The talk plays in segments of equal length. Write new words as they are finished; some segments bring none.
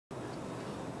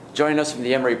Joining us from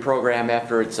the Emory program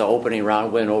after its opening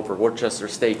round win over Worcester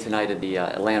State tonight at the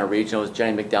Atlanta Regionals,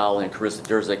 Jenny McDowell and Karissa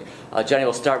Dzurik. Jenny,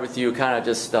 we'll start with you. Kind of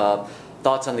just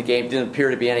thoughts on the game. Didn't appear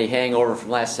to be any hangover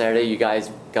from last Saturday. You guys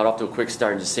got off to a quick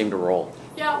start and just seemed to roll.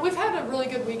 Yeah, we've had a really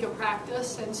good week of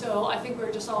practice, and so I think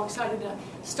we're just all excited to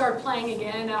start playing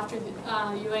again after the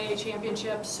UAA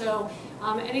championship. So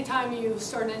anytime you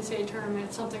start an NCAA tournament,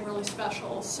 it's something really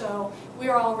special. So we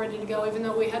are all ready to go, even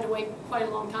though we had to wait quite a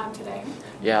long time today.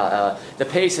 Yeah, the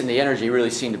pace and the energy really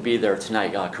seemed to be there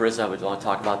tonight. Karissa, would you want to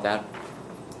talk about that?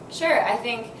 Sure. I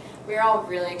think we're all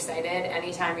really excited.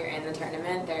 Anytime you're in the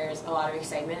tournament, there's a lot of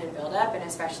excitement and build-up, and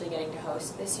especially getting to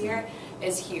host this year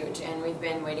is huge, and we've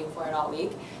been waiting for it all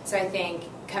week. So I think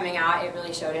coming out, it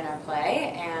really showed in our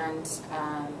play, and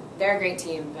they're a great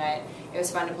team, but it was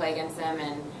fun to play against them,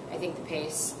 and I think the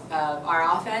pace of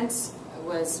our offense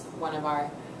was one of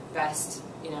our best,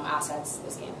 assets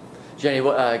this game. Jenny,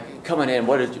 coming in,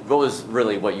 what was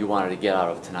really what you wanted to get out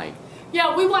of tonight?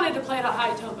 Yeah, we wanted to play at a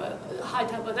high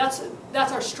tempo.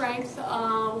 That's our strength.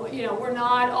 We're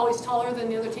not always taller than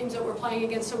the other teams that we're playing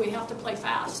against, so we have to play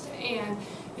fast. And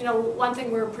one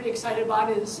thing we're pretty excited about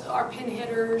is our pin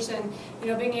hitters and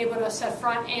being able to set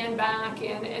front and back,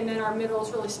 and then our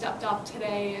middles really stepped up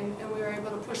today, and we were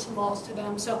able to push some balls to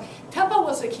them. So tempo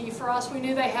was the key for us. We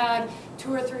knew they had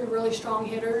 2 or 3 really strong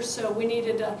hitters, so we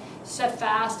needed to set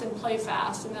fast and play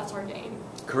fast, and that's our game.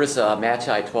 Carissa, match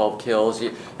high 12 kills.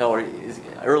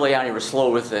 Early on you were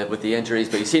slow with the injuries,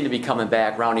 but you seem to be coming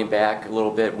back, rounding back a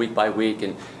little bit week by week,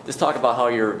 and just talk about how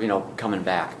you're coming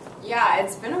back. Yeah,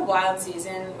 it's been a wild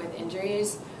season with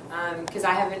injuries because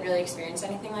I haven't really experienced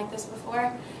anything like this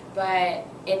before, but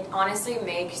it honestly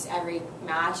makes every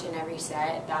match and every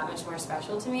set that much more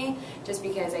special to me, just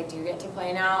because I do get to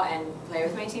play now and play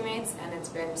with my teammates, and it's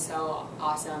been so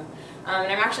awesome.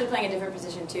 And I'm actually playing a different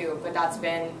position too, but that's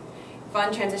been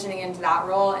fun transitioning into that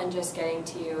role and just getting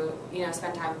to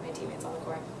spend time with my teammates on the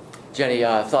court. Jenny,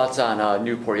 thoughts on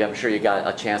Newport? I'm sure you got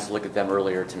a chance to look at them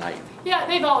earlier tonight. Yeah,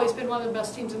 they've always been one of the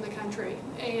best teams in the country,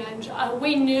 and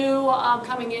we knew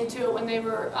coming into it when they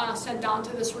were sent down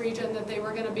to this region that they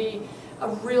were going to be a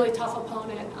really tough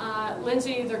opponent.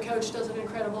 Lindsay, their coach, does an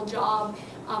incredible job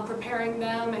preparing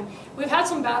them, and we've had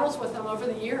some battles with them over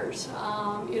the years,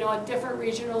 at different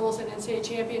regionals and NCAA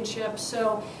championships.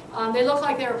 So they looked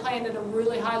like they were playing at a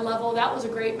really high level. That was a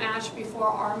great match before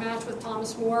our match with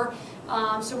Thomas More.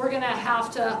 So we're going to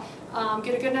have to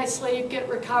get a good night's sleep, get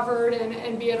recovered,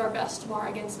 and be at our best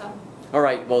tomorrow against them. All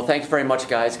right. Well, thanks very much,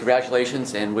 guys.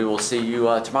 Congratulations, and we will see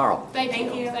you tomorrow.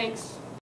 Thank you. Thanks.